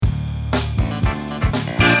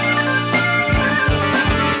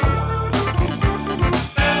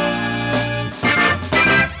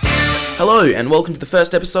Hello and welcome to the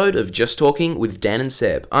first episode of Just Talking with Dan and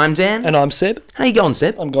Seb. I'm Dan. And I'm Seb. How you going,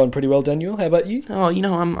 Seb? I'm going pretty well, Daniel. How about you? Oh,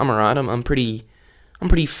 I'm alright. I'm pretty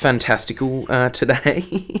fantastical today.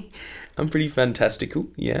 I'm pretty fantastical,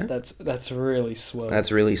 yeah. That's really swell.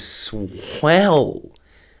 That's really swell.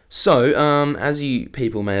 So, as you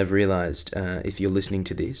people may have realised, if you're listening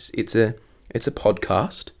to this, it's a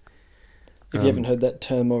podcast. If you haven't heard that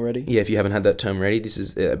term already. Yeah, if you haven't had that term already, this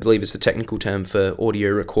is, I believe it's a technical term for audio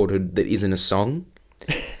recorded that isn't a song.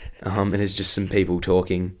 And it's just some people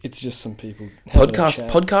talking. It's just some people having a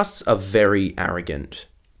chat. Podcasts are very arrogant.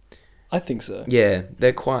 I think so. Yeah,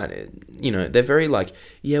 they're quite, they're very like,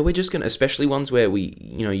 yeah, we're just going to, especially ones where we,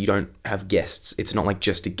 you don't have guests. It's not like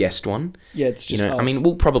just a guest one. Yeah, it's just us. I mean,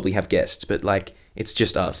 we'll probably have guests, but like, it's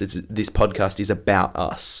just us. This podcast is about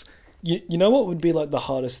us. You know what would be like the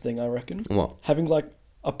hardest thing, I reckon? What? Having like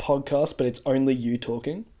a podcast, but it's only you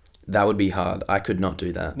talking. That would be hard. I could not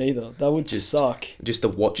do that. Neither. That would suck. Just the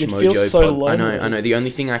Watch You'd Mojo feel so lonely. I know. The only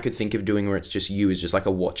thing I could think of doing where it's just you is just like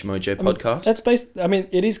a Watch Mojo podcast.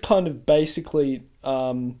 It is kind of basically,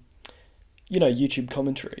 YouTube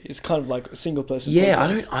commentary. It's kind of like a single person. Yeah,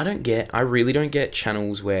 podcast. I really don't get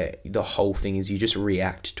channels where the whole thing is you just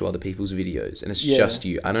react to other people's videos and it's just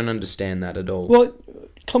you. I don't understand that at all. Well,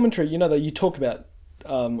 commentary, that you talk about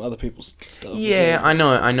other people's stuff. Yeah, I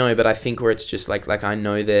know, but I think where it's just like I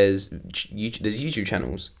know there's YouTube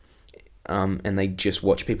channels, and they just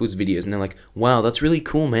watch people's videos and they're like, wow, that's really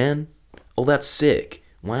cool, man. Oh, that's sick.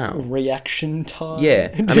 Wow. Reaction time.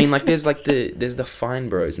 Yeah, I mean, like there's the Fine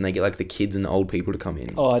Bros and they get like the kids and the old people to come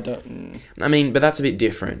in. Oh, I don't. I mean, but that's a bit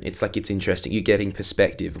different. It's like it's interesting. You're getting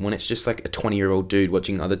perspective. When it's just like a 20-year-old dude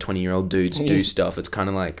watching other 20-year-old dudes do stuff, it's kind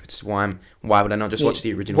of like, why would I not just watch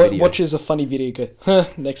the original video? Watches a funny video, go, huh,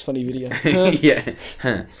 next funny video. Huh. Yeah,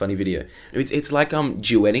 huh, funny video. It's like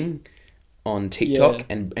duetting on TikTok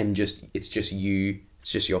and it's just you.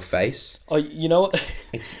 It's just your face. Oh, you know what?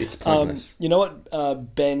 It's pointless. You know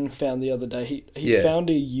what Ben found the other day? He found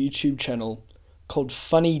a YouTube channel called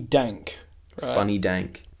Funny Dank. Right? Funny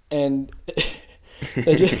Dank. And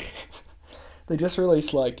they just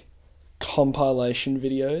released like compilation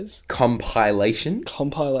videos. Compilation?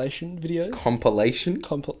 Compilation videos. Compilation?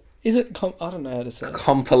 I don't know how to say it.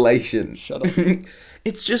 Compilation. Shut up.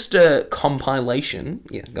 It's just a compilation.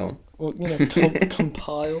 Yeah, go on. Well,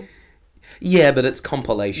 compile. Yeah, but it's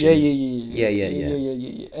compilation. Yeah.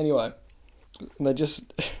 Anyway, and they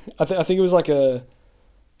just, I think it was like a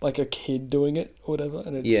kid doing it or whatever,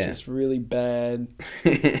 and it's just really bad.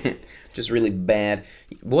 Just really bad.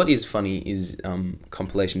 What is funny is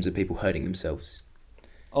compilations of people hurting themselves.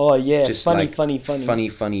 Oh yeah, just funny. Funny.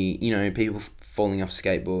 People falling off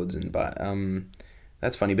skateboards but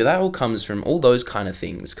that's funny. But that all comes from all those kind of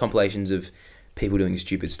things. Compilations of people doing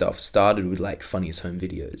stupid stuff started with like funniest home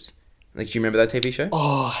videos. Like, do you remember that TV show?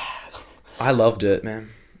 Oh, I loved it, man.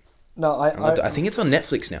 No, I think it's on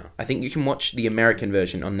Netflix now. I think you can watch the American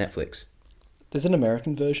version on Netflix. There's an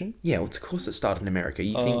American version? Yeah, well, of course it started in America.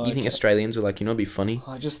 You think Australians were like, it'd be funny?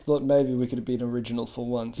 I just thought maybe we could have been original for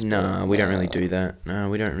once. No, we don't really do that. No,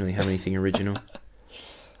 we don't really have anything original.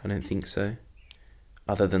 I don't think so.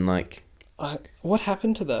 Other than like... what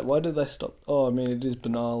happened to that? Why did they stop? Oh, I mean, it is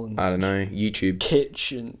banal and... I don't know. YouTube.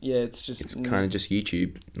 Kitsch and... Yeah, it's just... It's kind of just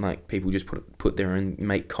YouTube. Like, people just put their own...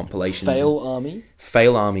 Make compilations. Fail Army?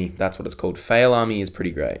 Fail Army. That's what it's called. Fail Army is pretty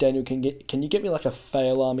great. Daniel, can you get me like a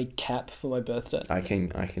Fail Army cap for my birthday? I can...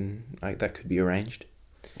 that could be arranged.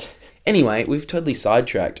 Anyway, we've totally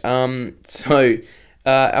sidetracked. So,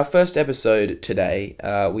 our first episode today,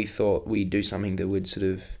 we thought we'd do something that would sort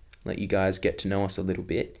of let you guys get to know us a little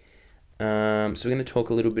bit. So we're going to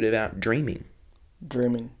talk a little bit about dreaming.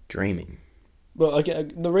 Dreaming. Well, okay,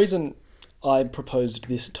 the reason I proposed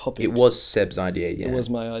this topic... It was Seb's idea, yeah. It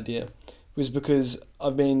was my idea. Was because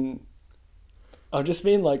I've just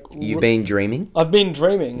been like... You've been dreaming? I've been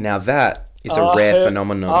dreaming. Now that is a rare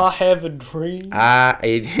phenomenon. I have a dream. I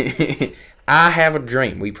have a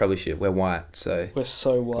dream. We probably should. We're white, so... We're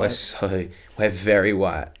so white. We're very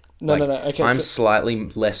white. No. Okay, I'm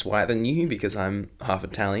slightly less white than you because I'm half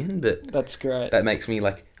Italian, but that's great. That makes me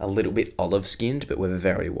like a little bit olive-skinned, but we're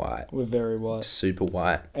very white. We're very white. Super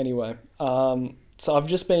white. Anyway, so I've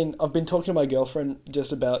been talking to my girlfriend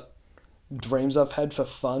just about dreams I've had for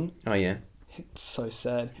fun. Oh yeah. It's so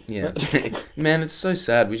sad. Yeah. Man, it's so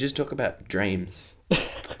sad. We just talk about dreams.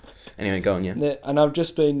 Anyway, go on, yeah. And I've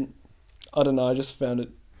just been, I don't know, I just found it,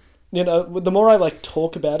 the more I like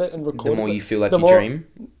talk about it and record it. The more you feel like you dream.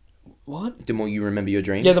 What? The more you remember your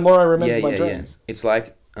dreams? Yeah, the more I remember my dreams. Yeah. It's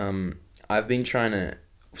like, I've been trying to,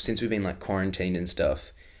 since we've been like quarantined and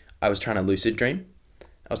stuff, I was trying to lucid dream.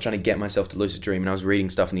 I was trying to get myself to lucid dream, and I was reading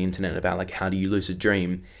stuff on the internet about like how do you lucid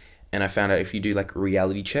dream, and I found out if you do like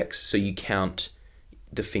reality checks, so you count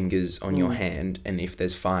the fingers on your hand, and if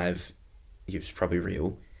there's 5, it's probably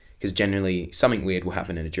real, because generally something weird will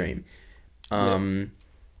happen in a dream.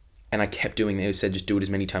 And I kept doing that. It said just do it as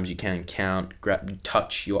many times as you can. Count,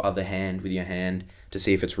 touch your other hand with your hand to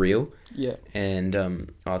see if it's real. Yeah. And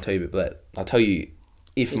I'll tell you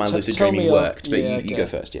if my lucid dreaming worked. But you go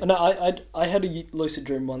first. Yeah. No, I had a lucid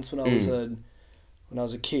dream once when I was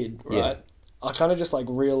a kid. Right. Yeah. I kind of just like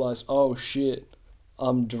realized, oh shit,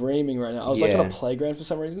 I'm dreaming right now. I was like on a playground for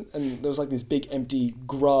some reason, and there was like this big empty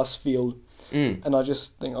grass field, and I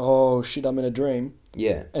just think, oh shit, I'm in a dream.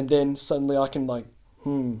 Yeah. And then suddenly I can like,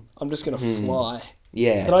 I'm just going to fly.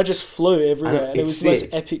 Yeah. And I just flew everywhere. And it was sick. The most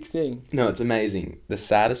epic thing. No, it's amazing. The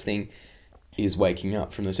saddest thing is waking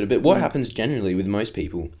up from lucid. But what happens generally with most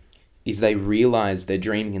people is they realize they're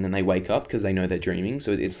dreaming and then they wake up because they know they're dreaming.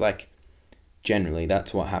 So it's like, generally,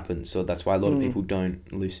 that's what happens. So that's why a lot of people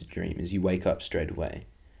don't lucid dream, is you wake up straight away.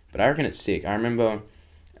 But I reckon it's sick. I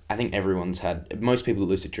think most people that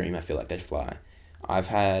lucid dream, I feel like they fly.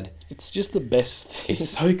 It's just the best thing. It's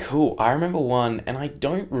so cool. I remember one, and I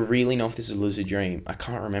don't really know if this is a lucid dream. I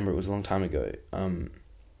can't remember. It was a long time ago. And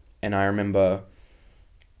I remember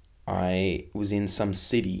I was in some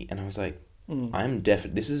city, and I was like,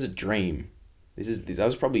 this is a dream. I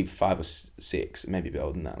was probably 5 or 6, maybe a bit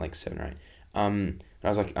older than that, like 7 or 8. And I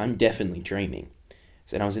was like, I'm definitely dreaming.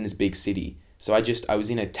 So, and I was in this big city. So I was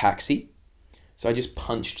in a taxi. So I just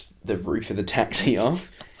punched the roof of the taxi off.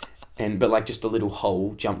 But like just a little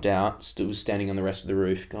hole jumped out, was standing on the rest of the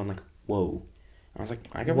roof, going like, whoa. I was like,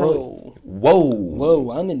 whoa,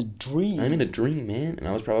 I'm in a dream. I'm in a dream, man. And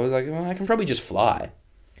I was like, well, I can probably just fly.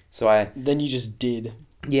 So Then you just did.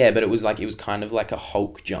 Yeah, but it was kind of like a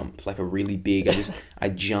Hulk jump, like a really big, I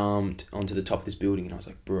jumped onto the top of this building, and I was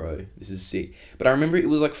like, bro, this is sick. But I remember it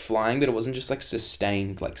was like flying, but it wasn't just like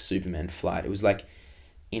sustained like Superman flight. It was like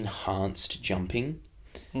enhanced jumping.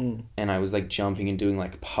 And I was like jumping and doing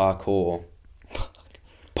like parkour.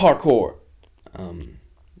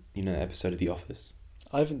 You know the episode of The Office?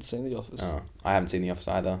 I haven't seen The Office. Oh, I haven't seen The Office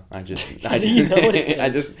either. I just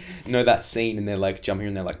know that scene, and they're like jumping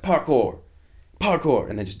and they're like parkour,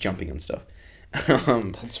 and they're just jumping on stuff.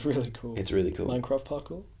 That's really cool. It's really cool. Minecraft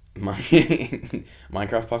parkour?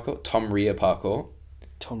 Minecraft parkour? Tom Rhea parkour.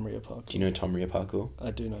 Do you know Tom Rhea parkour?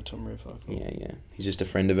 I do know Tom Rhea parkour. Yeah. He's just a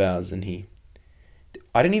friend of ours, and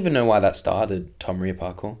I didn't even know why that started, Tom Rhea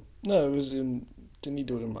parkour. No, it was didn't he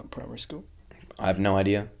do it in like primary school? I have no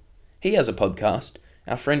idea. He has a podcast.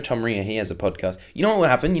 Our friend Tom Rhea, he has a podcast. You know what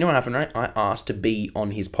happened? Right? I asked to be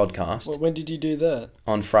on his podcast. Well, when did you do that?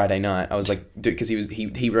 On Friday night. I was like, dude, because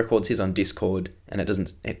he records his on Discord, and it doesn't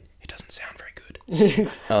sound very good.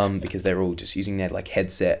 Because they're all just using their like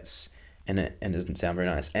headsets, and it doesn't sound very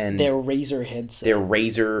nice. And they're Razer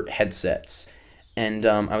headsets. And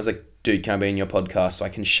I was like, dude, can I be on your podcast so I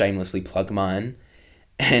can shamelessly plug mine?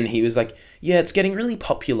 And he was like, yeah, it's getting really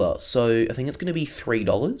popular, so I think it's going to be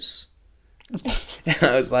 $3. And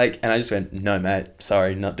I was like, and I just went, no, mate,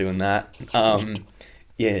 sorry, not doing that.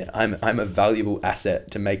 Yeah, I'm a valuable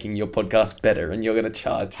asset to making your podcast better, and you're going to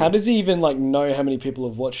charge. How does he even like know how many people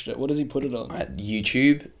have watched it? What does he put it on? At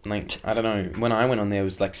YouTube, like, I don't know. When I went on there, it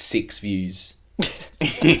was like 6 views.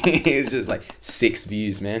 It was just like 6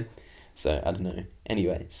 views, man. So, I don't know.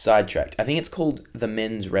 Anyway, sidetracked. I think it's called The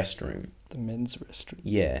Men's Restroom. The Men's Restroom?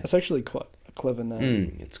 Yeah. That's actually quite a clever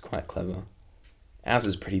name. It's quite clever. Ours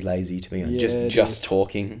is pretty lazy, to be honest. Just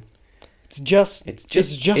talking. It's just.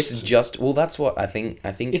 Well, that's what I think.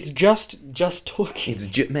 It's just talking. It's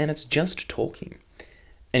just talking.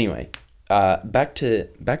 Anyway, back to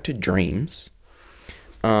dreams.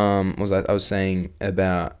 I was saying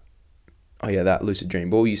about. Oh yeah, that lucid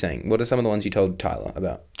dream. What were you saying? What are some of the ones you told Tyler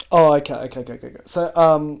about? Oh, okay.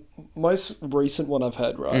 So, most recent one I've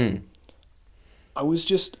had, right? I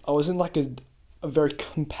was in like a very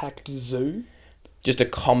compact zoo. Just a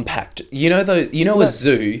compact, a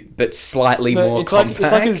zoo, but slightly more compact.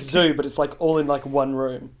 It's like a zoo, but it's like all in like one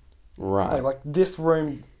room. Right. Like this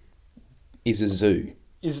room is a zoo.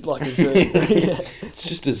 Is like a zoo. Yeah. It's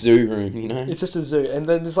just a zoo room, It's just a zoo, and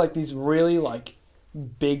then there's like these really like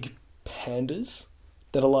big pandas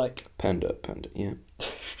that are like panda, yeah.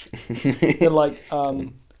 They're like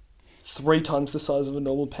 3 times the size of a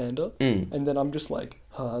normal panda, and then I'm just like,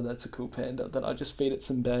 that's a cool panda. Then I just feed it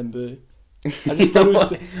some bamboo. I just thought it was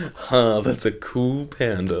that's a cool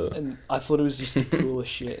panda. And I thought it was just the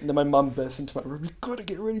coolest shit. And then my mum burst into my room, "You gotta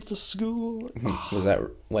get ready for school." Was that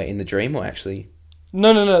in the dream or actually?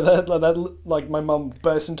 No. That like my mum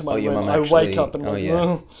burst into my your room. mum I actually. wake up and I'm like, yeah.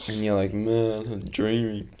 oh. And you're like, man, I'm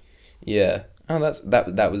dreaming. Yeah. Oh,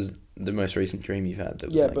 that was the most recent dream you've had.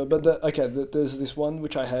 That was Yeah, like, there's this one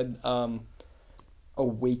which I had a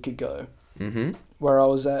week ago Mm-hmm. where I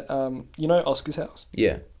was at Oscar's house.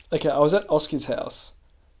 Yeah. Okay, I was at Oscar's house,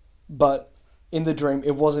 but in the dream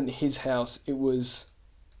it wasn't his house. It was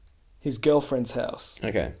his girlfriend's house.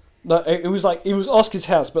 Okay. No, it was Oscar's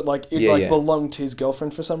house, but like it Yeah. belonged to his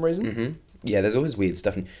girlfriend for some reason. Mm-hmm. Yeah. There's always weird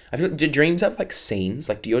stuff. I feel. Do dreams have like scenes?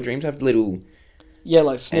 Like, do your dreams have little Yeah,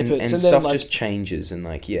 like snippets, and then stuff like, just changes and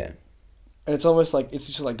like yeah. and it's almost like it's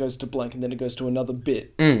just like goes to blank and then it goes to another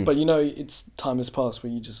bit. Mm. But it's time has passed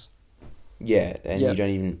where you just Yeah, and Yeah.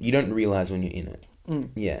 you don't realize when you're in it. Mm.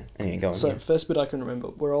 Yeah. Anyway, go on. So yeah. first bit I can remember,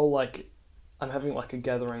 we're all like, I'm having like a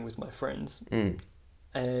gathering with my friends, Mm.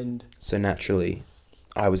 and So naturally,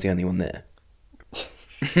 I was the only one there.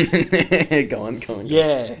 Go on.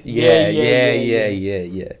 Yeah.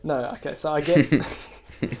 No, okay, so I get,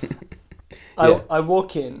 Yeah. I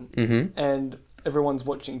walk in Mm-hmm. and everyone's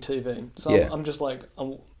watching TV, so Yeah. I'm just like,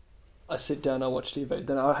 I sit down, I watch TV,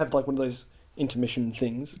 then I have like one of those intermission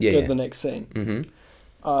things. Yeah, Go to yeah. the next scene.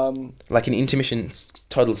 Mm-hmm. Like an intermission,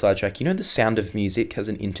 total sidetrack. You know, The Sound of Music has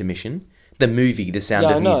an intermission. The movie, The Sound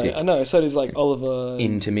of Music. I know. So does like Oliver.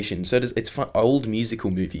 Intermission. So does it's fun. Old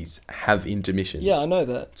musical movies have intermissions. Yeah, I know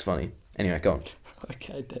that. It's funny. Anyway, go on.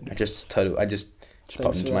 Okay, then. I just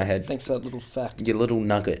popped into my head. Thanks for that little fact. Your little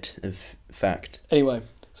nugget of fact. Anyway,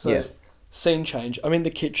 so Yeah. scene change. I'm in the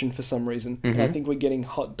kitchen for some reason, and I Mhm. think we're getting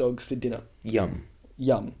hot dogs for dinner. Yum.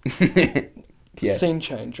 Yum. Yeah. Scene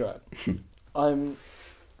change, right? And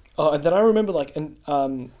then I remember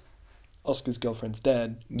Oscar's girlfriend's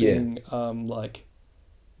dad Yeah. being like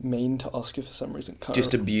mean to Oscar for some reason.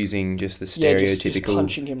 Just abusing, just the Yeah, just stereotypical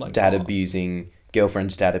punching him like dad oh. abusing,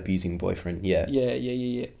 girlfriend's dad abusing boyfriend. Yeah.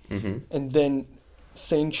 Yeah. Mm-hmm. And then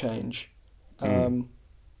scene change. I'm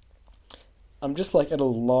just like at a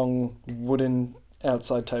long wooden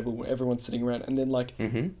outside table where everyone's sitting around, and then like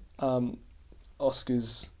Mm-hmm.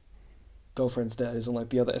 Oscar's girlfriend's dad is on like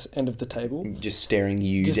the other end of the table, Just staring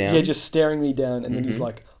you down. Yeah, just staring me down, and then he's Mhm.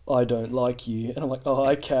 like, "I don't like you," and I'm like, "Oh,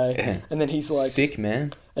 okay." And then he's like, sick,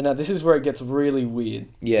 man. and now this is where it gets really weird.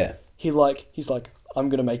 Yeah. He's like, "I'm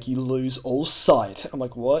gonna make you lose all sight." I'm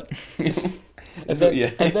like, "What?" And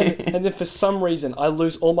then for some reason I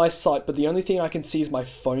lose all my sight, but the only thing I can see is my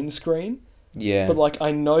phone screen. Yeah. But like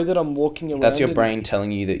I know that I'm walking around. That's your brain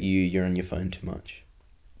telling you that you're on your phone too much.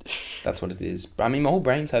 That's what it is. I mean, all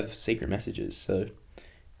brains have secret messages, so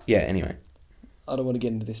yeah. Anyway. I don't want to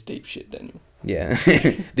get into this deep shit, Daniel. Yeah.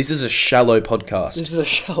 This is a shallow podcast. This is a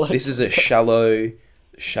shallow. This is a shallow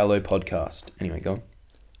podcast. Anyway, go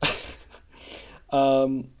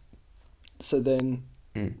on. So then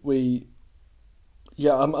I'm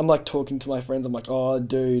like talking to my friends. I'm like, "Oh,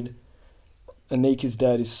 dude, Anika's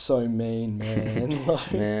dad is so mean, man.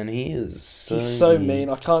 Like, man, he is so he's so mean.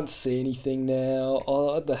 I can't see anything now.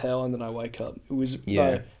 Oh, what the hell?" And then I wake up. It was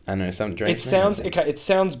I know some dreams. It sounds okay. It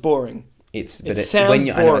sounds boring. Sounds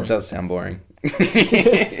boring. I know it does sound boring.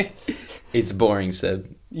 It's boring,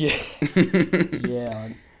 Seb. Yeah. Yeah.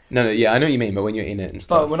 No, yeah, I know what you mean, but when you're in it and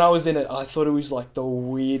stuff. But when I was in it, I thought it was like the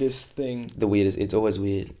weirdest thing. It's always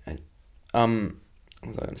weird. What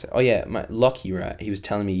was I going to say? Oh yeah, Lockie, right? He was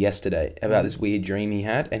telling me yesterday about this weird dream he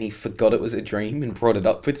had, and he forgot it was a dream and brought it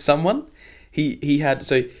up with someone. He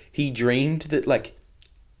dreamed that like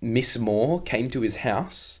Miss Moore came to his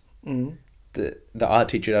house. Mm. The art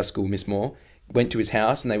teacher at our school, Miss Moore, went to his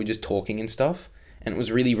house and they were just talking and stuff, and it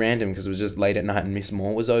was really random because it was just late at night and Miss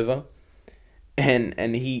Moore was over,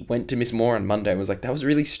 and he went to Miss Moore on Monday and was like, "That was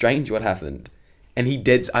really strange. What happened?" And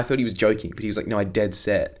I thought he was joking, but he was like, "No, I dead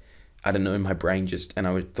set. I don't know, my brain just," and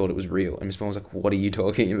I thought it was real. And Miss Moore was like, "What are you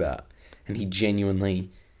talking about?" And he genuinely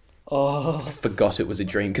forgot it was a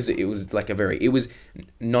dream, because it was like it was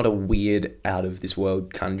not a weird out of this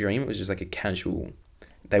world kind of dream. It was just like a casual,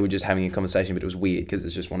 they were just having a conversation, but it was weird because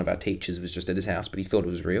it's just one of our teachers was just at his house, but he thought it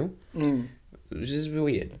was real. It was just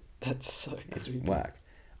weird. That's so creepy. It's whack.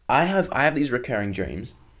 I have these recurring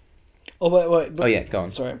dreams. Oh wait. Oh yeah, go on.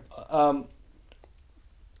 Sorry.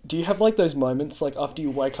 Do you have like those moments like after you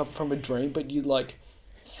wake up from a dream, but you like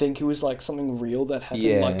think it was like something real that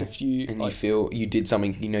happened like a few, and like, you feel you did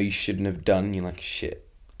something you shouldn't have done, and you're like, shit,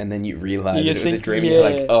 and then you realize that it was a dream, and you're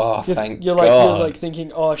like, oh, thank God. You're like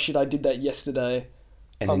thinking, oh shit, I did that yesterday.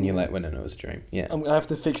 And then you're like, well, no, it was a dream. Yeah. I'm gonna have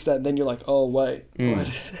to fix that. And then you're like, oh wait, wait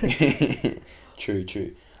a second.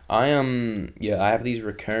 True. I have these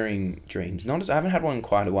recurring dreams. I haven't had one in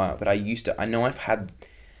quite a while, but I know I've had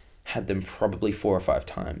them probably 4 or 5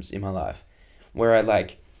 times in my life, where I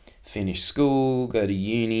like finish school, go to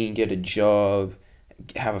uni, get a job,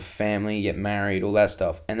 have a family, get married, all that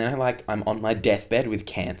stuff. And then I'm on my deathbed with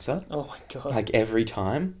cancer. Oh my God. Like every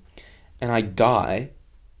time. And I die.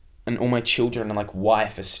 And all my children and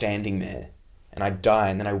wife are standing there. And I die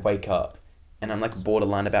and then I wake up. And I'm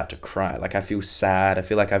borderline about to cry. I feel sad. I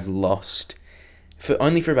feel like I've lost.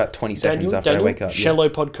 Only for about 20 seconds after I wake up. Shallow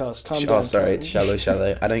podcast. Calm down. Oh, sorry. It's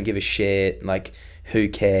shallow. I don't give a shit. Who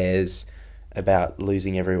cares about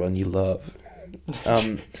losing everyone you love?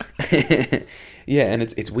 Yeah, and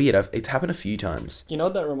it's weird. It's happened a few times. You know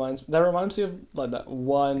what that reminds me? That reminds me of that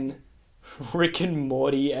one Rick and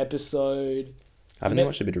Morty episode. I haven't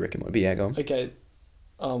watched a bit of Rick and Morty, but yeah, go on. Okay.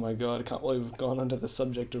 Oh my God, I can't believe we've gone onto the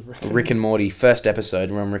subject of Rick and Morty. First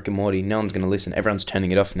episode, we're on Rick and Morty. No one's going to listen. Everyone's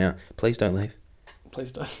turning it off now. Please don't leave.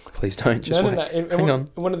 Please don't. Please don't. Just wait. Hang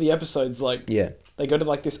on. In one of the episodes, they go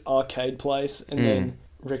to this arcade place, and then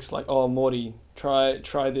Rick's like, "Oh, Morty, try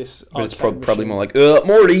this." But it's probably more like,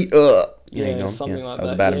 Morty, something like that. That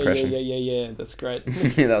was a bad impression. Yeah. That's great.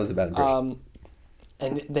 Yeah, that was a bad impression.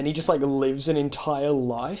 And then he just lives an entire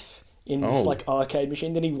life in this arcade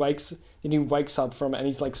machine. Then he wakes up from it, and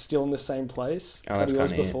he's still in the same place that he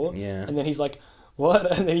was before. Yeah. And then he's like,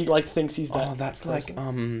 "What?" And then he thinks he's that. Oh, that's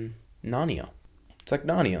person. Narnia. It's like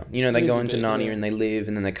Narnia. They go into Narnia and they live,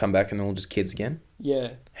 and then they come back and they're all just kids again.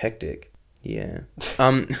 Yeah. Hectic. Yeah.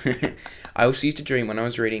 I also used to dream when I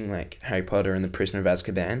was reading Harry Potter and the Prisoner of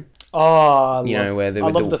Azkaban. Oh, where they I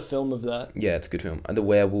love the film of that. Yeah, it's a good film. The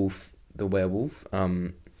werewolf. What's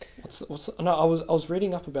no? I was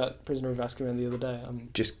reading up about Prisoner of Azkaban the other day.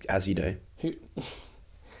 Just as you do.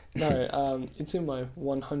 No, it's in my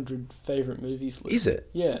 100 favorite movies list. Is it?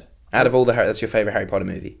 Yeah. Out of all that's your favorite Harry Potter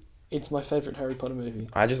movie? It's my favorite Harry Potter movie.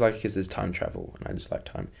 I just like it because there's time travel, and I just like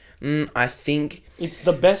time. I think it's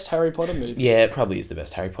the best Harry Potter movie. Yeah, it probably is the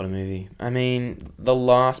best Harry Potter movie. I mean, the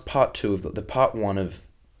last part 2 of the part 1 of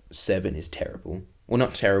 7 is terrible. Well,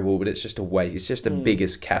 not terrible, but it's just a waste. It's just the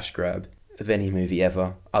biggest cash grab of any movie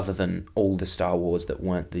ever, other than all the Star Wars that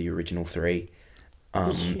weren't the original 3.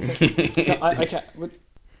 Okay,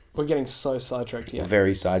 we're getting so sidetracked here.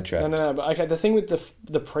 Very sidetracked. No. But okay, the thing with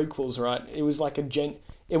the prequels, right? It was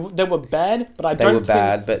they were bad, but I don't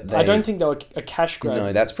think they were a cash grab. No,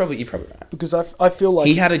 you're probably right. Because I feel like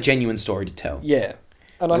he had a genuine story to tell. Yeah,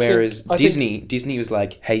 and whereas Disney was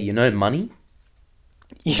like, hey, money.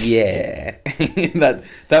 Yeah, that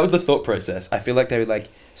was the thought process. I feel like they were like,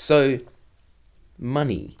 so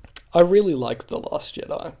money. I really liked The Last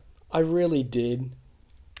Jedi. I really did.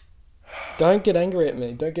 Don't get angry at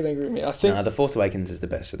me. I think The Force Awakens is the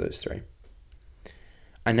best of those 3.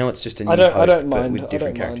 I know it's just a new I don't mind with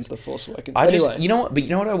different characters. The Force Awakens. You know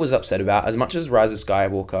what I was upset about? As much as Rise of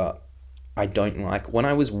Skywalker, I don't like. When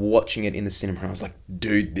I was watching it in the cinema, I was like,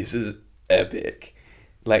 dude, this is epic.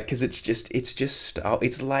 Because it's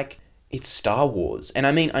Star Wars. And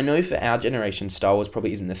I mean, I know for our generation, Star Wars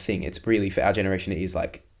probably isn't the thing. It's really, for our generation, it is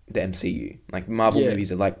the MCU. Marvel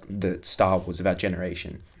movies are the Star Wars of our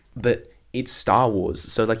generation. But it's Star Wars,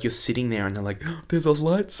 so you're sitting there and they're like, oh, there's a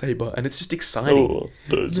lightsaber, and it's just exciting. Oh,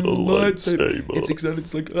 there's a lightsaber. It's exciting.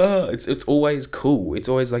 It's it's always cool. It's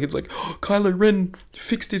always oh, Kylo Ren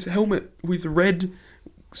fixed his helmet with red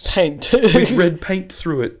paint paint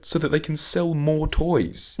through it so that they can sell more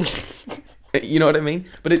toys. You know what I mean?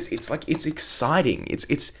 But it's exciting.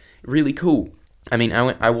 It's really cool. I mean,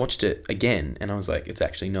 I watched it again and I was like, it's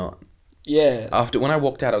actually not. Yeah. When I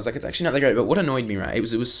walked out, I was like, it's actually not that great. But what annoyed me, right? It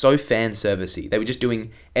was so fan servicey. They were just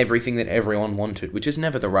doing everything that everyone wanted, which is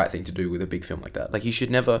never the right thing to do with a big film like that. You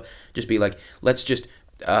should never just be like, let's just,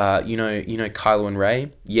 Kylo and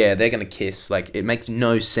Rey. Yeah, they're gonna kiss. It makes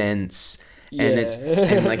no sense. Yeah.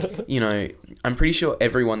 And I'm pretty sure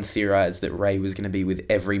everyone theorized that Rey was gonna be with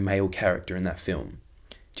every male character in that film.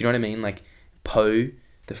 Do you know what I mean? Poe,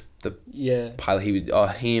 the pilot. He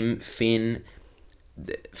was him, Finn.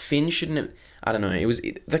 Finn shouldn't have. I don't know.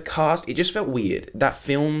 The cast. It just felt weird. That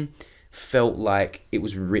film felt like it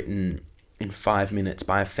was written in 5 minutes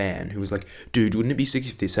by a fan who was like, "Dude, wouldn't it be sick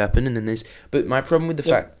if this happened?" And then this. But my problem with the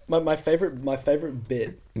fact. My favorite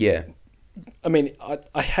bit. Yeah. I mean,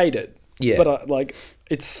 I hate it. Yeah. But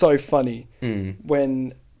it's so funny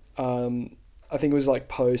when I think it was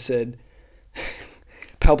Poe said,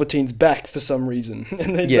 "Palpatine's back for some reason,"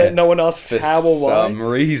 and then no one asks how or why. For some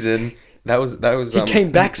reason. That was. He came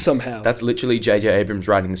back somehow. That's literally J.J. Abrams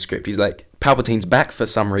writing the script. He's like, Palpatine's back for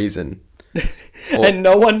some reason, and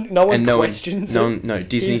no one questions it. No.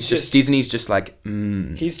 Disney's just he's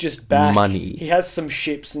just back. Money. He has some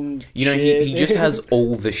ships and he just has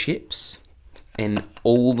all the ships and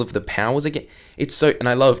all of the powers again. It's so, and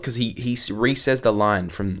I love because he re-says the line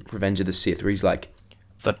from Revenge of the Sith where he's like,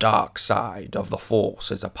 The dark side of the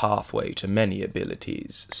Force is a pathway to many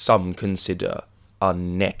abilities some consider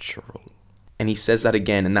unnatural. And he says that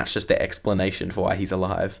again, and that's just the explanation for why he's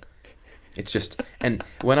alive. It's just, and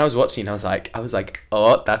when I was watching, I was like,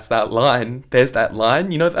 oh, that's that line. There's that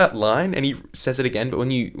line. You know that line? And he says it again, but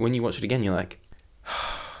when you watch it again, you're like,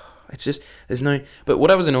 it's just, there's no, but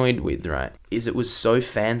what I was annoyed with, right, is it was so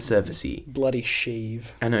fan servicey. Bloody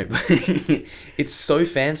sheave. I know, it's so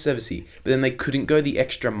fan servicey, but then they couldn't go the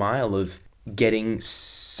extra mile of getting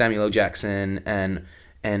Samuel L. Jackson and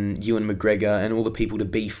Ewan McGregor and all the people to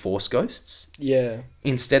be Force ghosts. Yeah.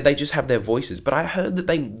 Instead, they just have their voices. But I heard that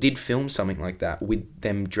they did film something like that with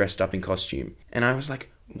them dressed up in costume. And I was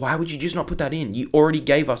like, why would you just not put that in? You already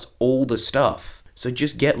gave us all the stuff. So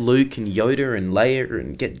just get Luke and Yoda and Leia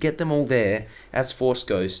and get them all there as Force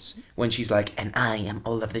ghosts when she's like, and I am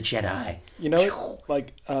all of the Jedi. You know,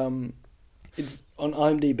 like, it's on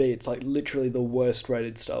IMDb, it's like literally the worst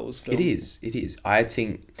rated Star Wars film. It is. I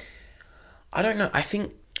don't know. I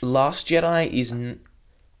think Last Jedi isn't...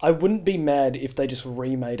 I wouldn't be mad if they just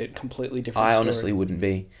remade it completely different I story. honestly wouldn't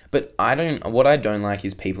be. But what I don't like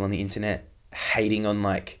is people on the internet hating on,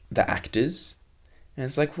 like, the actors. And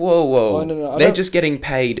it's like, whoa. Oh, no. They're just getting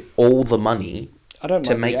paid all the money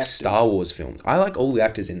to make the Star Wars films. I like all the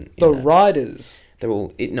actors in the that. writers. They're all...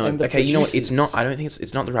 producers. You know what? It's not... I don't think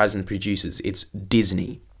it's not the writers and the producers. It's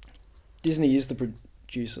Disney. Disney is the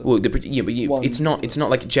producer. Well, it's not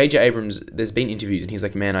like J.J. Abrams. There's been interviews and he's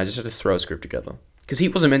like, man, I just had to throw a script together because he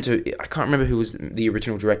wasn't meant to. I can't remember who was the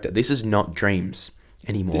original director. This is not Dreams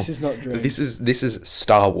anymore. This is not Dreams. This is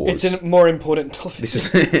Star Wars. It's a more important topic.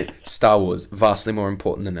 This is Star Wars, vastly more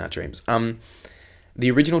important than our dreams.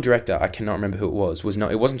 The original director, I cannot remember who it was.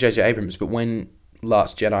 It wasn't J.J. Abrams, but when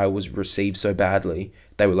Last Jedi was received so badly,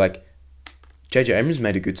 they were like, J.J. Abrams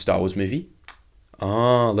made a good Star Wars movie.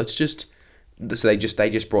 Let's just. So they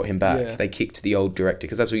just brought him back. Yeah. They kicked the old director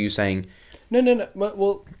because that's what you were saying. No.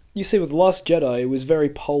 Well, you see, with Last Jedi, it was very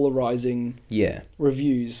polarizing. Yeah.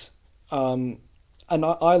 Reviews, and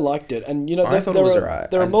I liked it. And I thought it was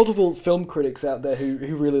alright. There are multiple film critics out there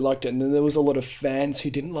who really liked it, and then there was a lot of fans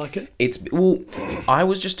who didn't like it. I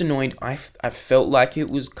was just annoyed. I felt like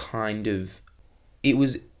it was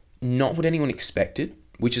not what anyone expected,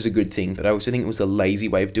 which is a good thing. But I also think it was a lazy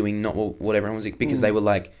way of doing not what everyone was, because they were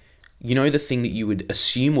like, you know, the thing that you would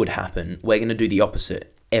assume would happen, we're going to do the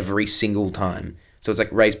opposite every single time. So it's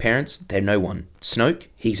like Rey's parents, they're no one. Snoke,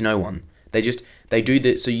 he's no one. They do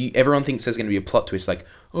that. So everyone thinks there's going to be a plot twist, like,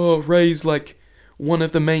 oh, Rey's like one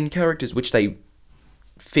of the main characters, which they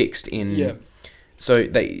fixed in. Yeah. So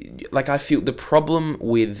I feel the problem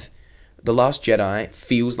with The Last Jedi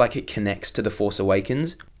feels like it connects to The Force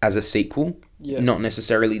Awakens as a sequel. Yeah. Not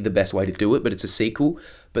necessarily the best way to do it, but it's a sequel.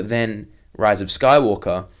 But then Rise of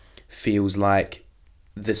Skywalker feels like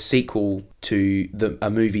the sequel to a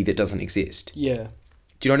movie that doesn't exist. Yeah.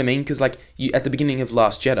 Do you know what I mean? Because like at the beginning of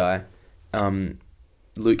Last Jedi,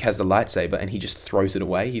 Luke has the lightsaber and he just throws it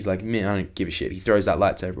away. He's like, man, I don't give a shit. He throws that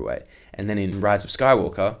lightsaber away. And then in Rise of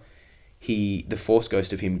Skywalker, the Force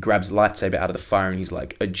ghost of him grabs the lightsaber out of the fire and he's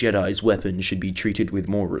like, a Jedi's weapon should be treated with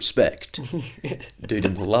more respect. Dude,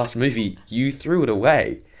 in the last movie, you threw it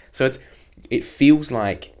away. So it feels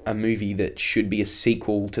like a movie that should be a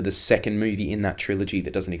sequel to the second movie in that trilogy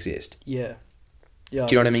that doesn't exist. Yeah. Do you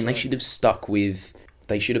know what I mean? So. They should have stuck with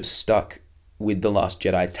The Last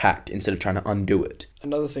Jedi tact instead of trying to undo it.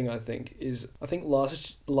 Another thing I think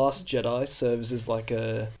Last Jedi serves as like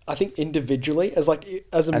I think individually as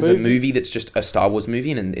a movie that's just a Star Wars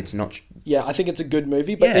movie and it's not. Yeah, I think it's a good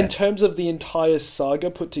movie, but in terms of the entire saga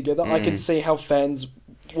put together, I can see how fans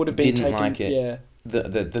would have been didn't like it. Yeah.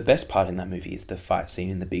 The best part in that movie is the fight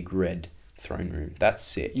scene in the big red throne room. That's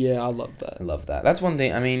sick. Yeah, I love that. I love that. That's one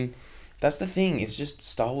thing. I mean, that's the thing. It's just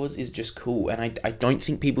Star Wars is just cool, and I don't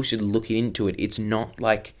think people should look into it. It's not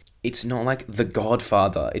like The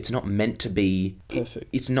Godfather. It's not meant to be perfect.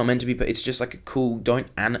 It's not meant to be. But it's just like a cool.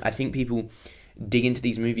 I think people dig into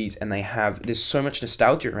these movies and there's so much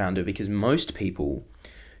nostalgia around it because most people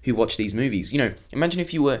who watch these movies, imagine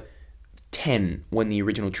if you were 10 when the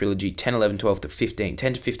original trilogy, 10, 11, 12 to 15,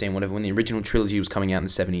 10 to 15, whatever, when the original trilogy was coming out in the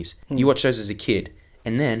 70s. You watch those as a kid,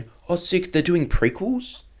 and then, sick, they're doing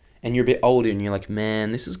prequels? And you're a bit older, and you're like,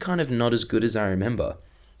 man, this is kind of not as good as I remember.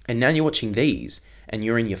 And now you're watching these, and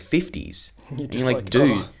you're in your 50s. And you're like,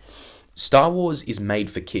 dude, Star Wars is made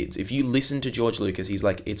for kids. If you listen to George Lucas, he's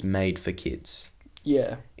like, it's made for kids.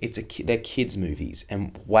 Yeah. They're kids' movies,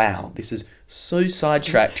 and wow, this is so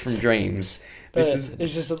sidetracked from Dreams. It's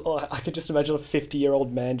just I could just imagine a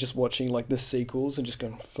 50-year-old man just watching like the sequels and just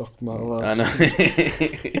going, fuck my life. I know.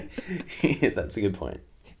 That's a good point.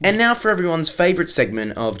 And now for everyone's favourite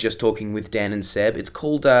segment of Just Talking with Dan and Seb. It's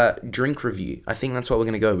called Drink Review. I think that's what we're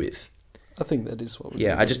going to go with. I think that is what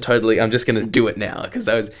we're I'm just going to do it now because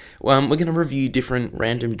we're going to review different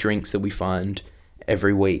random drinks that we find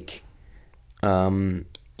every week.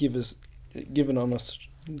 Give an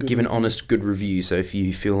honest good review. So if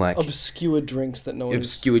you feel like obscure drinks that no one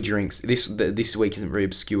drinks, this week isn't very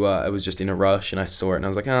obscure. I was just in a rush and I saw it and I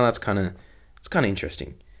was like, oh, it's kind of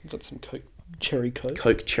interesting. Got some cherry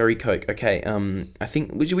Coke. Cherry Coke. Okay. I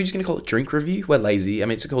think we're just gonna call it drink review. We're lazy. I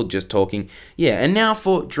mean, it's called Just Talking. Yeah. And now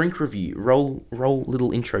for drink review. Roll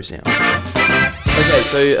little intro sound. Okay.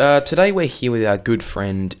 So today we're here with our good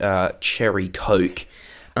friend Cherry Coke.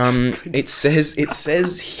 It says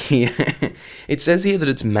here that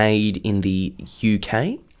it's made in the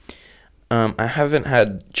UK. I haven't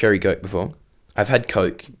had Cherry Coke before. I've had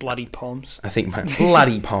Coke. Bloody Poms. I think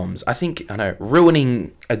bloody Poms. I know,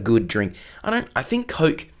 ruining a good drink. I think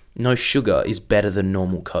Coke no sugar is better than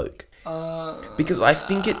normal Coke. Because I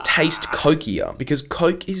think it tastes cokier. Because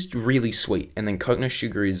Coke is really sweet, and then Coke no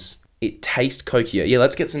sugar it tastes cokier. Yeah,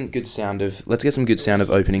 let's get some good sound of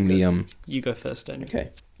opening the You go first, Daniel.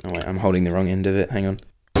 Okay. Oh wait, I'm holding the wrong end of it. Hang on.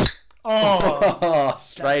 Oh,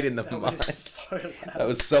 straight in the mic. That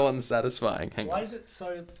was so unsatisfying. Hang on. Why is it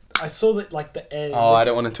so? I saw that like the air. Oh, I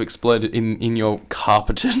don't want it to explode in your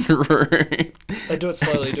carpeted room. Do it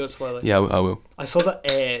slowly. Yeah, I will. I saw the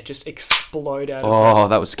air just explode out. Oh,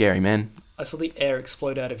 that was scary, man. I saw the air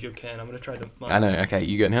explode out of your can. I'm gonna try to. I know. Okay,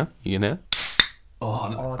 you go now.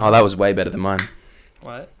 Oh, that was way better than mine.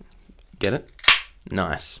 Right. Get it?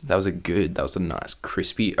 Nice. That was a nice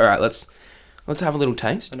crispy. All right, let's have a little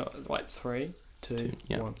taste. I know. It's like 3, 2,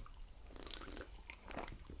 1.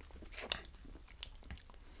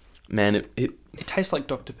 Man, it tastes like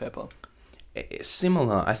Dr. Pepper. It's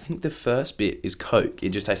similar. I think the first bit is Coke. It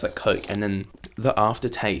just tastes like Coke, and then the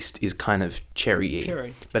aftertaste is kind of cherry-y.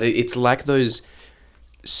 Cherry. But it's like those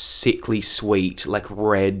sickly sweet, like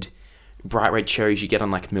bright red cherries you get on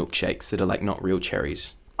like milkshakes that are like not real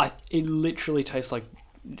cherries. It literally tastes like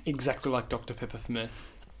exactly like Dr. Pepper for me.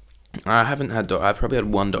 I haven't had I've probably had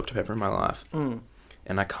one Dr. Pepper in my life, and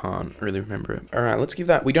I can't really remember it. All right, let's give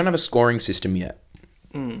that. We don't have a scoring system yet.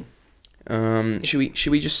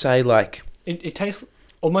 Should we just say like it tastes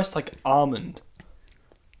almost like almond.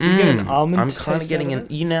 Do you get an almond? I'm kind of getting an.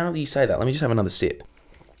 You now that you say that, let me just have another sip.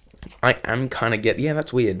 I am kind of Yeah,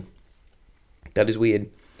 that's weird. That is weird.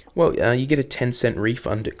 Well, you get a 10-cent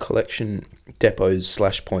refund at collection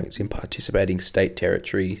depots / points in participating state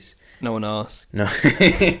territories. No one asked. No.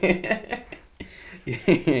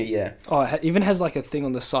 Yeah. Oh, it even has like a thing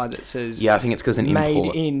on the side that says. Yeah, I think it's because an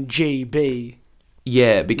import. Made in GB.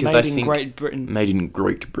 Yeah, because I think... Made in Great Britain. Made in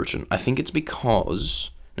Great Britain. I think it's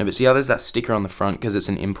because... No, but see how there's that sticker on the front because it's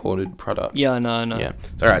an imported product. Yeah, I know. Yeah.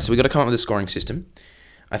 So, all right, so we got to come up with a scoring system.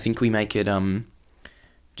 I think we make it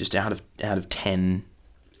just out of 10.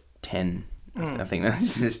 10. I think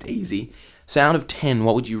that's just easy. So out of 10,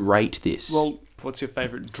 what would you rate this? Well, what's your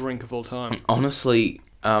favourite drink of all time? Honestly,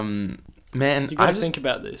 man... You got to think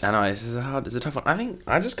about this. I know, it's a tough one. I think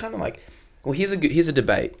I just kind of like... Well, here's a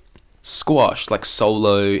debate. Squash, like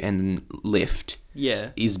Solo and Lift,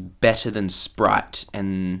 is better than Sprite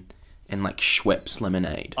and like Schweppes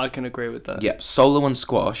lemonade. I can agree with that. Yeah, Solo and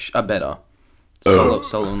Squash are better.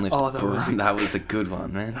 Solo and Lift. Oh, that was a good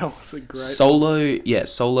one, man. That was a great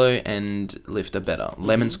Solo and Lift are better.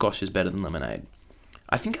 Lemon Squash is better than lemonade.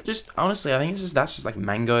 I think that's just like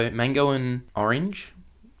mango and orange.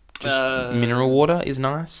 Just mineral water is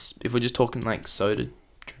nice. If we're just talking like soda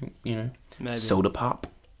drink, Maybe. Soda pop.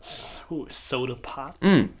 Ooh, soda pop.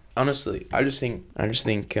 Honestly, I just think.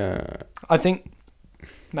 I think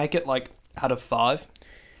make it like out of 5.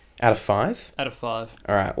 Out of 5. Out of 5.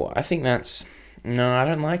 All right. Well, I think that's. No, I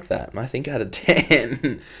don't like that. I think out of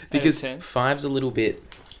 10 because 5's a little bit.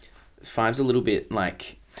 5's a little bit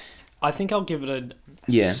like. I think I'll give it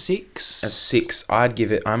a 6. A 6. I'd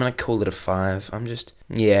give it. I'm gonna call it a 5. I'm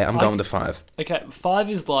going with a 5. Okay, 5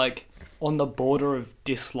 is like on the border of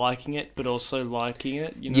disliking it, but also liking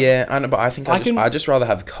it. Yeah, I know, but I think I'd just rather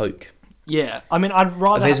have Coke. Yeah, I mean, I'd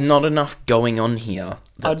rather. There's not enough going on here.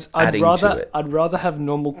 Adding to it. I'd rather have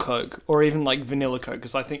normal Coke or even like vanilla Coke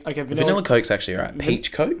because I think vanilla Coke's actually alright.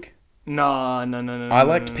 Peach Coke? No. I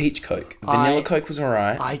liked peach Coke. Vanilla Coke was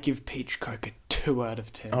alright. I give peach Coke a 2 out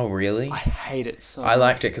of 10. Oh really? I hate it so. I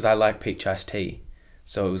liked it because I like peach iced tea,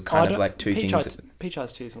 so it was kind of like two things. Peach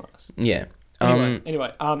iced tea is nice. Yeah.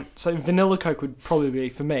 Anyway, so vanilla Coke would probably be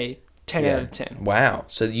for me 10 out of 10. Wow.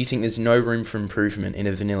 So you think there's no room for improvement in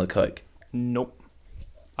a vanilla Coke? Nope.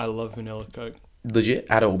 I love vanilla Coke. Legit?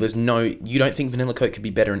 At all? You don't think Vanilla Coke could be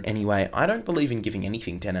better in any way? I don't believe in giving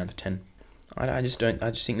anything 10 out of 10. I just don't. I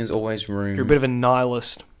just think there's always room. You're a bit of a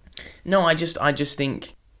nihilist. No, I just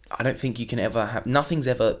think... I don't think you can ever have... Nothing's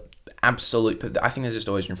ever absolute... I think there's just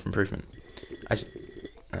always room for improvement.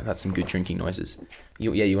 That's some good drinking noises. You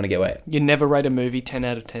want to get away? You never rate a movie 10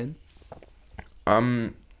 out of 10?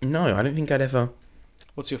 No, I don't think I'd ever...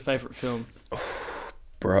 What's your favourite film?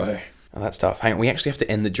 Bro... Oh, that's tough. Hang on, we actually have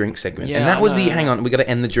to end the drink segment. Yeah, and that was hang on, we got to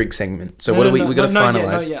end the drink segment. So we got to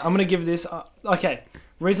finalise. Yeah, I'm going to give this... okay,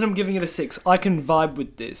 reason I'm giving it a 6, I can vibe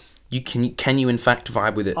with this. Can you in fact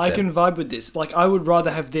vibe with it, I can vibe with this. Like, I would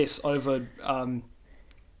rather have this over,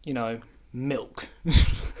 milk.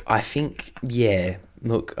 I think, yeah.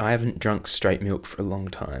 Look, I haven't drunk straight milk for a long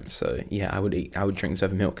time. So, yeah, I would drink this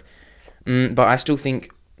over milk. But I still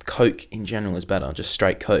think Coke in general is better. Just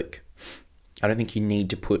straight Coke. I don't think you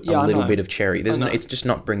need to put a little bit of cherry. It's just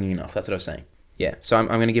not bringing enough. That's what I was saying. Yeah, so I'm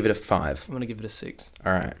going to give it a 5. I'm going to give it a 6.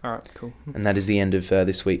 All right, cool. And that is the end of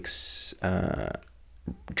this week's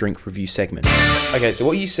drink review segment. Okay, so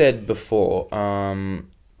what you said before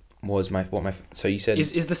was so you said...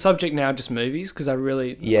 Is the subject now just movies? Because I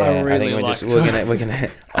really we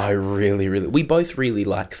both really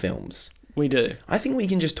like films. We do. I think we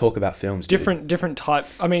can just talk about films. Different type.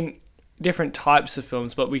 I mean... different types of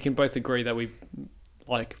films, but we can both agree that we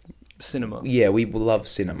like cinema. Yeah, we love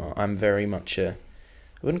cinema. I'm very much I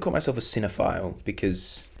wouldn't call myself a cinephile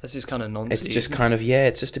because... That's just kind of nonsense. It's just kind of,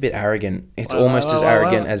 it's just a bit arrogant. It's almost as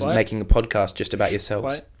arrogant as making a podcast just about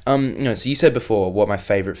yourselves. No, so you said before what my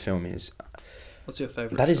favourite film is. What's your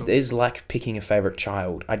favourite film? That is like picking a favourite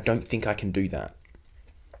child. I don't think I can do that.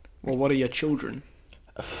 Well, what are your children?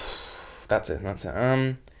 That's it. I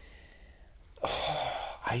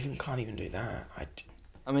can't even do that.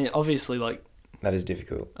 I mean, obviously, like... That is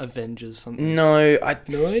difficult. Avengers, something. No,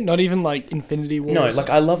 No? Not even, like, Infinity War? No, like,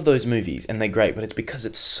 I love those movies, and they're great, but it's because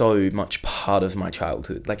it's so much part of my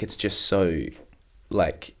childhood. Like, it's just so,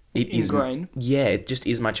 like... It is ingrained? Yeah, it just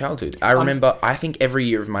is my childhood. I remember, I think every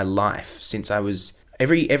year of my life since I was...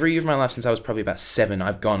 Every year of my life since I was probably about 7,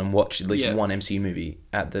 I've gone and watched at least one MCU movie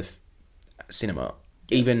at the cinema.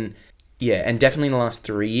 Yeah. Even... Yeah, and definitely in the last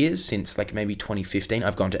 3 years, since like maybe 2015,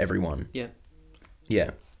 I've gone to every one. Yeah.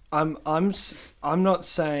 Yeah. I'm not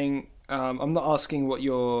saying I'm not asking what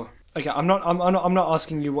your... Okay, I'm not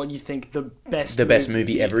asking you what you think the best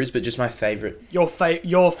movie ever is, but just my favorite. Your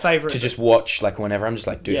favorite to just watch like whenever. I'm just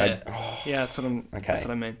like, dude. Yeah, that's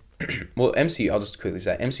what I mean. Well, MCU. I'll just quickly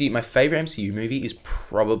say MCU. My favorite MCU movie is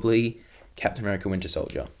probably Captain America: Winter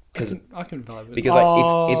Soldier. Because I can vibe with it. Because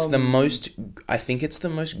like it's the most. I think it's the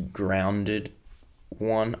most grounded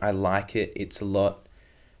one. I like it. It's a lot.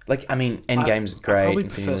 Like, I mean, Endgame's great. I probably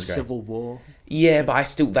prefer Civil War. Yeah,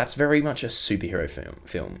 but that's very much a superhero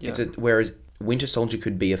film. Yeah. Whereas Winter Soldier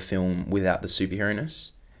could be a film without the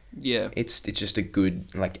superhero-ness. Yeah. It's just a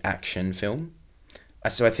good, like, action film.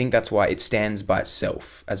 So I think that's why it stands by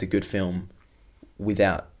itself as a good film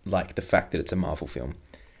without, like, the fact that it's a Marvel film.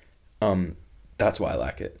 That's why I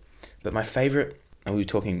like it. But my favourite, and we were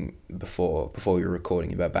talking before we were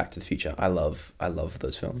recording about Back to the Future, I love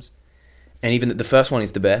those films. And even the first one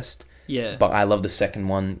is the best. Yeah. But I love the second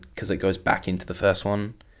one because it goes back into the first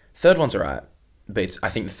one. Third one's alright, but I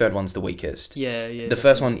think the third one's the weakest. Yeah. The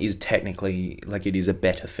first one is technically, like, it is a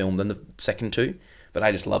better film than the second two, but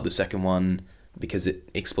I just love the second one because it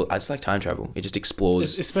explores. I just like time travel. It just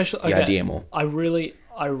explores the idea more. I really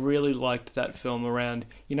liked that film around,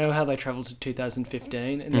 you know how they travelled to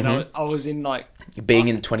 2015? And then I was in, like... Being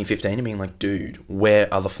in 2015 and being like, dude,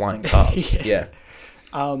 where are the flying cars? Yeah.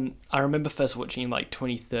 I remember first watching in like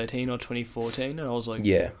 2013 or 2014, and I was like,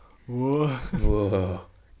 yeah, whoa.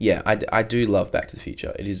 Yeah, I do love Back to the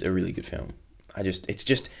Future. It is a really good film. It's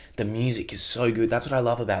just the music is so good. That's what I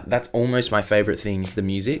love about it. That's almost my favorite thing is the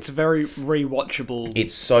music. It's very rewatchable.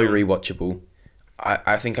 It's so rewatchable.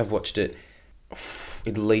 I think I've watched it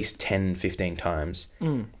at least 10, 15 times,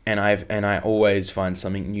 and I always find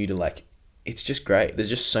something new to like. It's just great. There's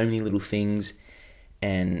just so many little things,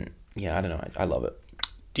 and yeah, I don't know. I love it.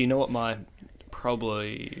 Do you know what my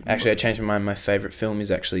probably... Actually, I changed my mind. My favourite film is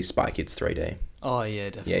actually Spy Kids 3D. Oh, yeah,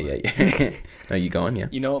 definitely. Yeah. No, you go on, yeah.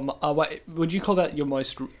 You know what... wait, would you call that your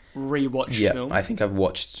most rewatched film? Yeah, I think I've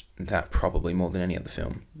watched that probably more than any other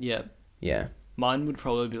film. Yeah. Yeah. Mine would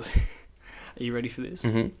probably be... Are you ready for this?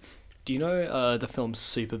 Mm-hmm. Do you know the film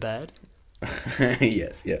Superbad?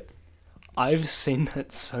 Yes, yeah. I've seen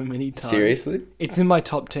that so many times. Seriously? It's in my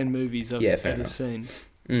top 10 movies I've ever seen.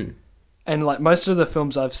 Mm. And like most of the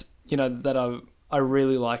films that I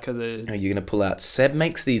really like are the... Are you going to pull out... Seb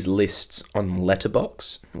makes these lists on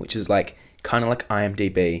Letterboxd, which is like kind of like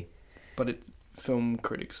IMDb. But it film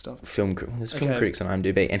critic stuff. There's film critics on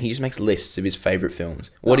IMDb, and he just makes lists of his favourite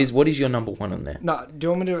films. What is your number one on there? No, do you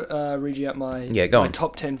want me to read you out my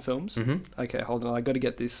top 10 films? Mm-hmm. Okay, hold on. I got to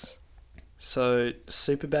get this. So,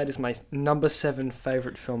 Superbad is my number 7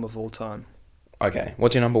 favourite film of all time. Okay,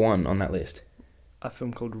 what's your number one on that list? A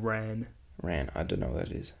film called Ran. Ran, I don't know what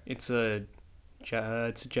that is. It's a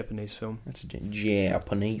Japanese film. It's a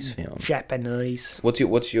Japanese film. Japanese. What's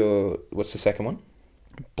the second one?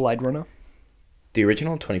 Blade Runner. The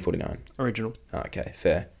original, 2049. Original. Okay,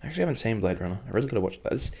 fair. I actually haven't seen Blade Runner. I really gotta watch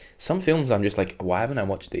that. Some films I'm just like, why haven't I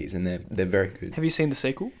watched these? And they're very good. Have you seen the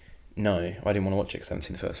sequel? No, I didn't want to watch it because I haven't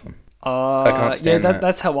seen the first one. I can't stand that.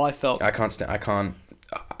 That's how I felt. I can't.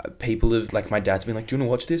 People have, like, my dad's been like, do you want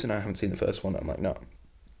to watch this? And I haven't seen the first one. I'm like, no.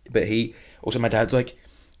 But my dad's like,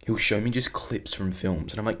 he'll show me just clips from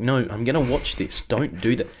films. And I'm like, no, I'm going to watch this. Don't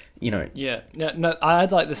do that. You know. Yeah. No, I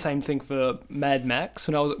had like the same thing for Mad Max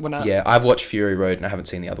Yeah, I've watched Fury Road and I haven't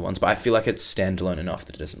seen the other ones, but I feel like it's standalone enough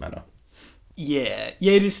that it doesn't matter. Yeah,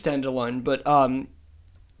 it is standalone, but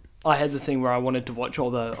I had the thing where I wanted to watch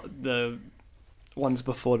all the ones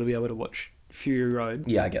before to be able to watch Fury Road.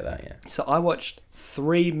 Yeah, I get that, yeah. So I watched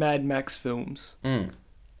 3 Mad Max films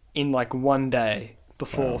in like one day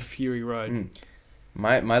before Fury Road.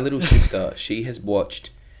 My little sister, she has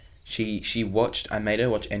watched... She watched... I made her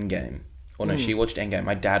watch Endgame. Or no, she watched Endgame.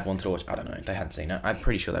 My dad wanted to watch... I don't know. They hadn't seen it. I'm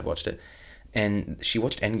pretty sure they've watched it. And she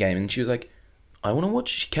watched Endgame and she was like, I want to watch...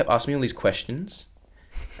 She kept asking me all these questions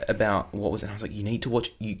about what was it. And I was like, you need to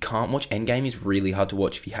watch... You can't watch... Endgame is really hard to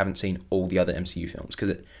watch if you haven't seen all the other MCU films because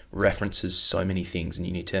it references so many things and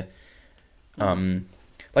you need to...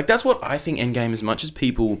 Like, that's what I think Endgame, as much as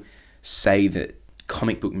people say that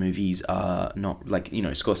comic book movies are not... Like, you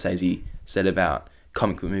know, Scorsese said about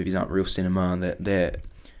comic book movies aren't real cinema, they're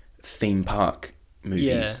theme park movies.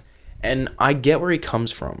 Yeah. And I get where he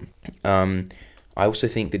comes from. I also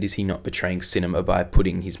think that is he not betraying cinema by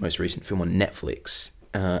putting his most recent film on Netflix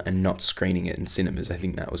and not screening it in cinemas. I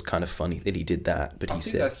think that was kind of funny that he did that. But I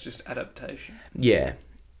think that's just adaptation. Yeah,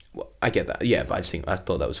 well, I get that. Yeah, but I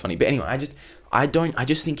thought that was funny. But anyway, I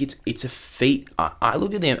just think it's a feat. I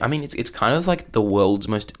look at them. I mean, it's kind of like the world's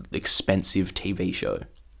most expensive TV show.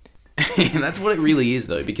 And that's what it really is,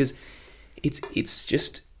 though, because it's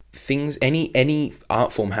just things. Any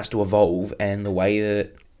art form has to evolve, and the way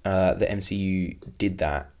that the MCU did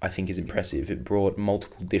that, I think, is impressive. It brought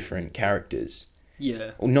multiple different characters.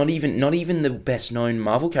 Yeah. Well, not even the best known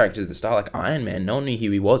Marvel characters at the start, like Iron Man. No one knew who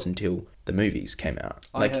he was until the movies came out.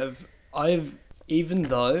 Like, I've even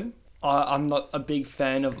though I'm not a big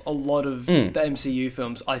fan of a lot of the MCU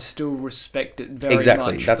films, I still respect it very much.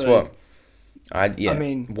 Exactly. That's what. I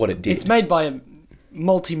mean, what it did. It's made by a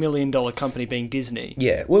multi-million-dollar company, being Disney.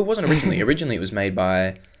 Yeah. Well, it wasn't originally. Originally, it was made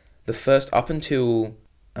by the first up until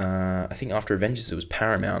I think after Avengers, it was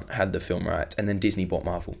Paramount had the film rights, and then Disney bought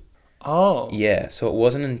Marvel. Oh. Yeah. So it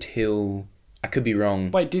wasn't until, I could be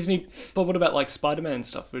wrong. Wait, Disney. But what about like Spider-Man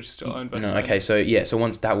stuff, which is still owned by Sony? Okay. So yeah. So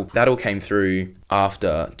once that all came through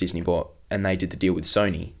after Disney bought, and they did the deal with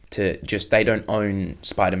Sony. They don't own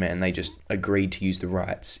Spider-Man, they just agreed to use the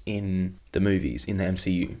rights in the movies, in the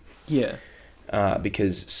MCU. Yeah.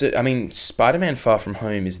 Because, Spider-Man Far From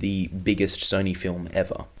Home is the biggest Sony film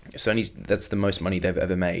ever. That's the most money they've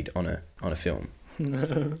ever made on a film.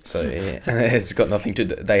 So, yeah, and it's got nothing to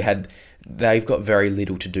do, they've got very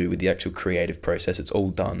little to do with the actual creative process. It's all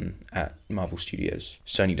done at Marvel Studios.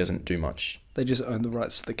 Sony doesn't do much. They just own the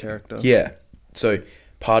rights to the character. Yeah. So,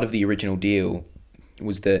 part of the original deal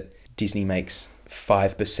was that Disney makes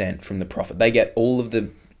 5% from the profit. They get all of the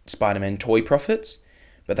Spider-Man toy profits,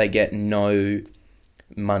 but they get no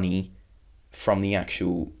money from the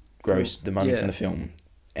actual gross, the money from the film.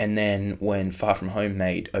 And then when Far From Home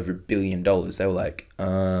made over $1 billion, they were like,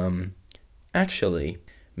 actually,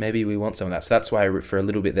 maybe we want some of that. So that's why for a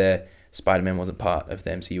little bit there, Spider-Man wasn't part of the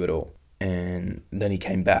MCU at all. And then he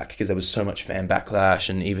came back because there was so much fan backlash,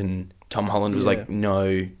 and even Tom Holland was like,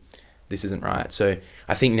 no, this isn't right. So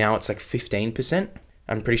I think now it's like 15%.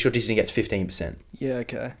 I'm pretty sure Disney gets 15%. Yeah,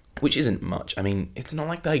 okay. Which isn't much. I mean, it's not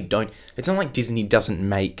like it's not like Disney doesn't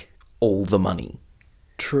make all the money.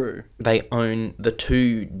 True. They own the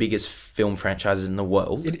 2 biggest film franchises in the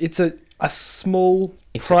world. It's a small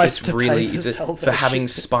price to pay for having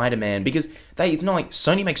Spider-Man, because it's not like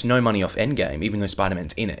Sony makes no money off Endgame, even though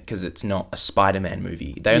Spider-Man's in it, because it's not a Spider-Man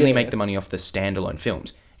movie. They only make the money off the standalone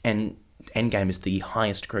films. And Endgame is the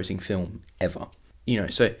highest grossing film ever. You know,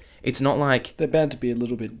 so it's not like... They're bound to be a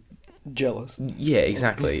little bit jealous. Yeah,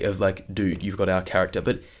 exactly. Of like, dude, you've got our character.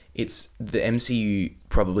 But it's the MCU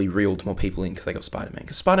probably reeled more people in because they got Spider-Man.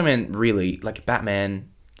 Because Spider-Man really, like Batman,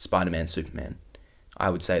 Spider-Man, Superman. I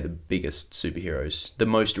would say, the biggest superheroes, the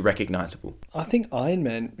most recognizable. I think Iron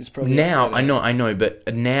Man is probably... Now, I know,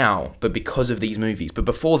 but because of these movies. But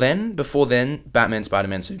before then, Batman,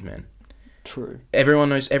 Spider-Man, Superman. True. Everyone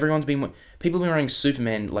knows, people have been wearing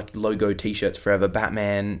Superman, like, logo t-shirts forever.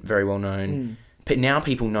 Batman, very well known. But now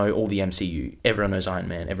people know all the MCU. Everyone knows Iron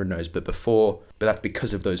Man, everyone knows. But that's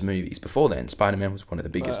because of those movies. Before then, Spider-Man was one of the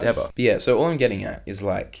biggest ever. But yeah, so all I'm getting at is,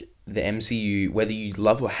 like, the MCU, whether you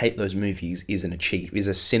love or hate those movies, is a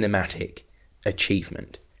cinematic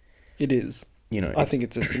achievement. It is. You know, I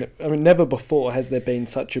think never before has there been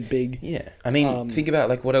such a big... Yeah. I mean, think about,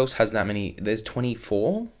 like, what else has that many... There's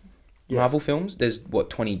 24 Marvel films. There's,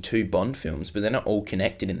 22 Bond films, but they're not all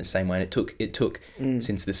connected in the same way. And it took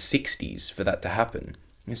since the 60s for that to happen.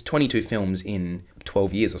 There's 22 films in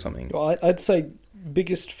 12 years or something. Well, I'd say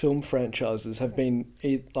biggest film franchises have been,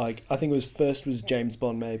 like, I think first was James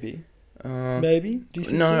Bond, maybe. Maybe? Do you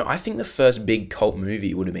think so? I think the first big cult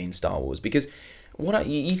movie would have been Star Wars, because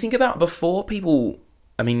you think about before people...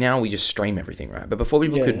 I mean, now we just stream everything, right? But before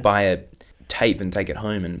people could buy a tape and take it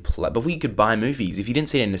home and play... Before you could buy movies, if you didn't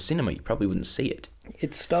see it in the cinema, you probably wouldn't see it.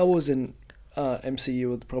 It's Star Wars and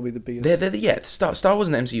MCU are probably the biggest... Star Wars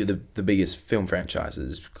and MCU are the biggest film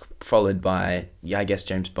franchises, followed by, I guess,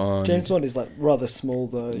 James Bond. James Bond is, like, rather small,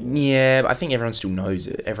 though. Yeah, but I think everyone still knows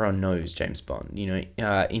it. Everyone knows James Bond. You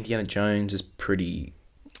know, Indiana Jones is pretty...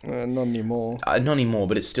 not anymore. Not anymore,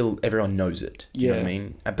 but it's still... Everyone knows it. You know what I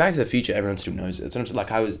mean? Back to the Future, everyone still knows it. So, like,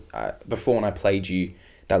 before when I played you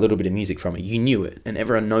that little bit of music from it, you knew it, and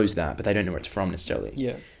everyone knows that, but they don't know where it's from necessarily.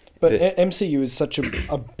 Yeah. But MCU is such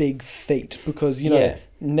a big feat because, you know,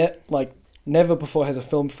 never before has a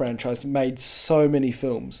film franchise made so many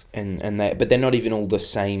films. But they're not even all the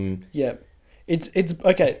same. Yeah. It's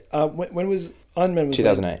okay. When was Iron Man?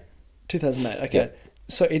 2008. 2008. Okay. Yeah.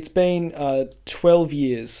 So it's been 12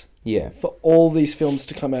 years. Yeah. For all these films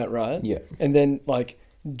to come out, right? Yeah. And then, like,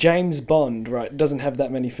 James Bond, right, doesn't have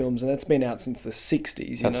that many films, and that's been out since the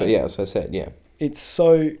 60s. That's what I said. Yeah. It's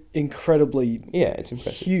so incredibly it's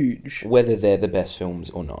impressive. Huge. Whether they're the best films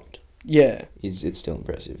or not. Yeah. It's still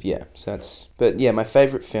impressive. Yeah. So that's... But yeah, my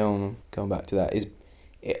favourite film, going back to that, is...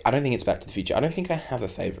 I don't think it's Back to the Future. I don't think I have a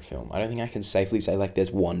favourite film. I don't think I can safely say, like,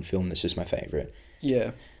 there's one film that's just my favourite.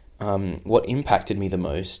 Yeah. What impacted me the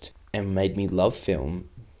most and made me love film,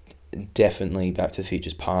 definitely Back to the Future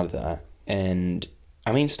is part of that. And...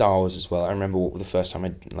 I mean Star Wars as well. I remember the first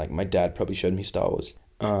time my dad probably showed me Star Wars.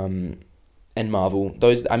 And Marvel.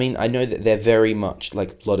 Those, I mean, I know that they're very much,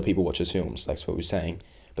 like, a lot of people watch those films, that's what we're saying.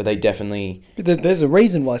 But they definitely... But there's a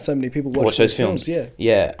reason why so many people watch those films. Yeah.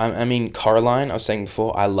 Yeah. I mean, Coraline, I was saying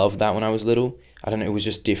before, I loved that when I was little. I don't know, it was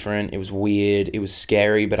just different. It was weird. It was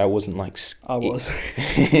scary, but I wasn't, like... I was.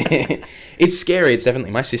 It's scary. It's definitely...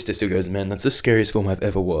 My sister still goes, man, that's the scariest film I've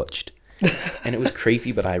ever watched. And it was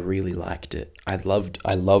creepy, but I really liked it. I loved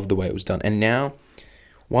the way it was done. And now,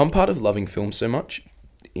 one part of loving film so much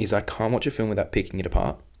is I can't watch a film without picking it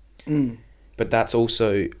apart. But that's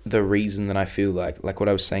also the reason that I feel like what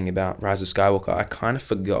I was saying about Rise of Skywalker, I kind of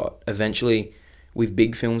forgot. Eventually, with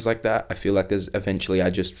big films like that, I feel like I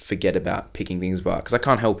just forget about picking things apart because I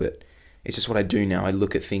can't help it. It's just what I do now. I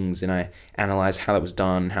look at things and I analyze how it was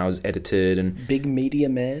done, how it was edited, and Big media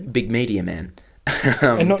man.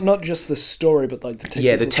 And not just the story, but, like, the technical stuff.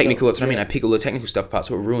 Yeah, the technical, that's what I mean. Yeah. I pick all the technical stuff apart,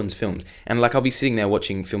 so it ruins films. And, like, I'll be sitting there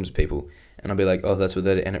watching films with people, and I'll be like, oh, that's what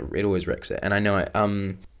that is, and it always wrecks it. And I know it.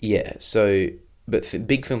 But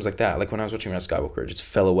big films like that, like when I was watching Rise of Skywalker, it just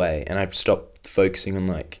fell away, and I stopped focusing on,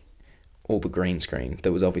 like, all the green screen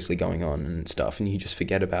that was obviously going on and stuff, and you just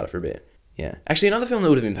forget about it for a bit. Yeah. Actually, another film that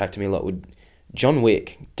would have impacted me a lot would... John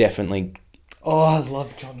Wick, definitely... Oh, I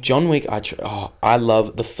love John Wick. John Wick, I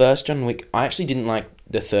love the first John Wick. I actually didn't like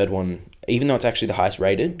the third one, even though it's actually the highest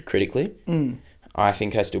rated critically. I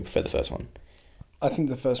think I still prefer the first one. I think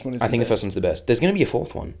the first one is the first one's the best. There's going to be a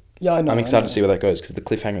fourth one. Yeah, I know. I'm excited to see where that goes because the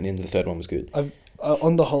cliffhanger at the end of the third one was good.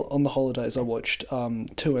 On the holidays, I watched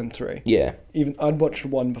 2 and 3. Yeah. I'd watched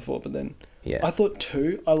 1 before, but then... Yeah. I thought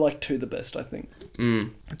 2... I like 2 the best, I think.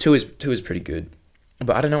 2 is pretty good.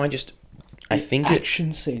 But I don't know, I think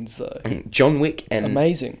action scenes though. John Wick and...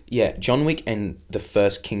 Amazing. Yeah, John Wick and the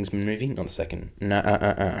first Kingsman movie, not the second.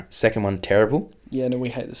 Second one, terrible. Yeah, no, we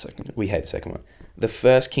hate the second. We hate the second one. The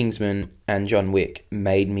first Kingsman and John Wick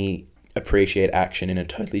made me appreciate action in a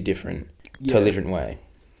totally different way.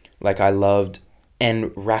 Like, I loved...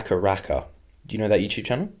 And Raka Raka. Do you know that YouTube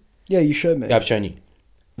channel? Yeah, you showed me. I've shown you.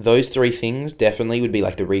 Those 3 things definitely would be,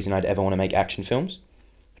 like, the reason I'd ever want to make action films.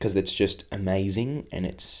 Because it's just amazing, and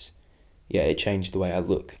it's... Yeah, it changed the way I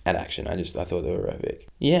look at action. I thought they were epic.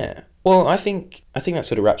 Yeah. Well, I think that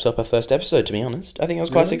sort of wraps up our first episode. To be honest, I think it was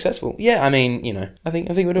quite successful. Yeah, I mean, I think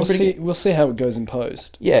we're doing pretty good. We'll see how it goes in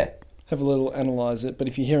post. Yeah, have a little analyze it. But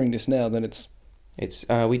if you're hearing this now, then it's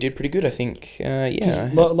we did pretty good. I think. Yeah.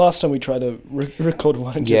 Last time we tried to record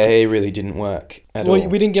one. It really didn't work at all.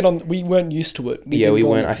 We didn't get on. We weren't used to it. We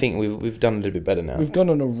weren't. I think we've done it a little bit better now. We've gone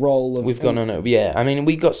on a roll of. We've gone on a. Yeah, I mean,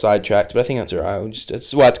 we got sidetracked, but I think that's alright.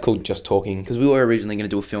 That's why it's called Just Talking, because we were originally going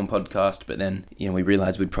to do a film podcast, but then we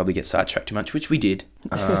realised we'd probably get sidetracked too much, which we did.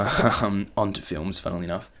 Onto films, funnily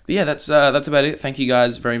enough. But yeah, that's about it. Thank you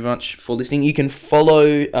guys very much for listening. You can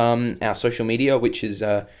follow our social media, which is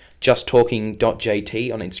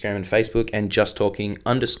justtalking.jt on Instagram and Facebook, and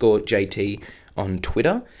justtalking_JT on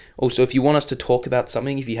Twitter. Also, if you want us to talk about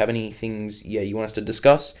something, if you have any things you want us to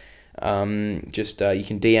discuss, you can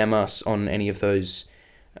DM us on any of those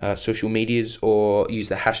social medias, or use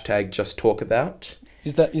the hashtag JustTalkAbout.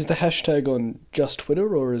 Is the hashtag on just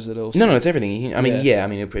Twitter, or is it also... No, it's everything.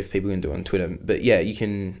 If people can do it on Twitter, but yeah, you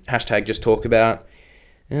can hashtag JustTalkAbout.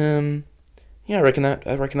 I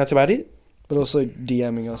reckon that's about it. But also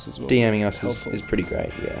DMing us as well. DMing us is pretty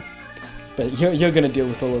great, yeah. But you're going to deal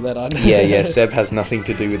with all of that, aren't you? Yeah. Seb has nothing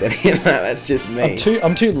to do with any of that. That's just me.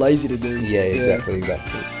 I'm too lazy to do. Yeah, exactly.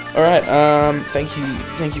 All right. Thank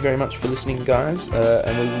you very much for listening, guys.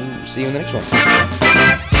 And we will see you in the next one.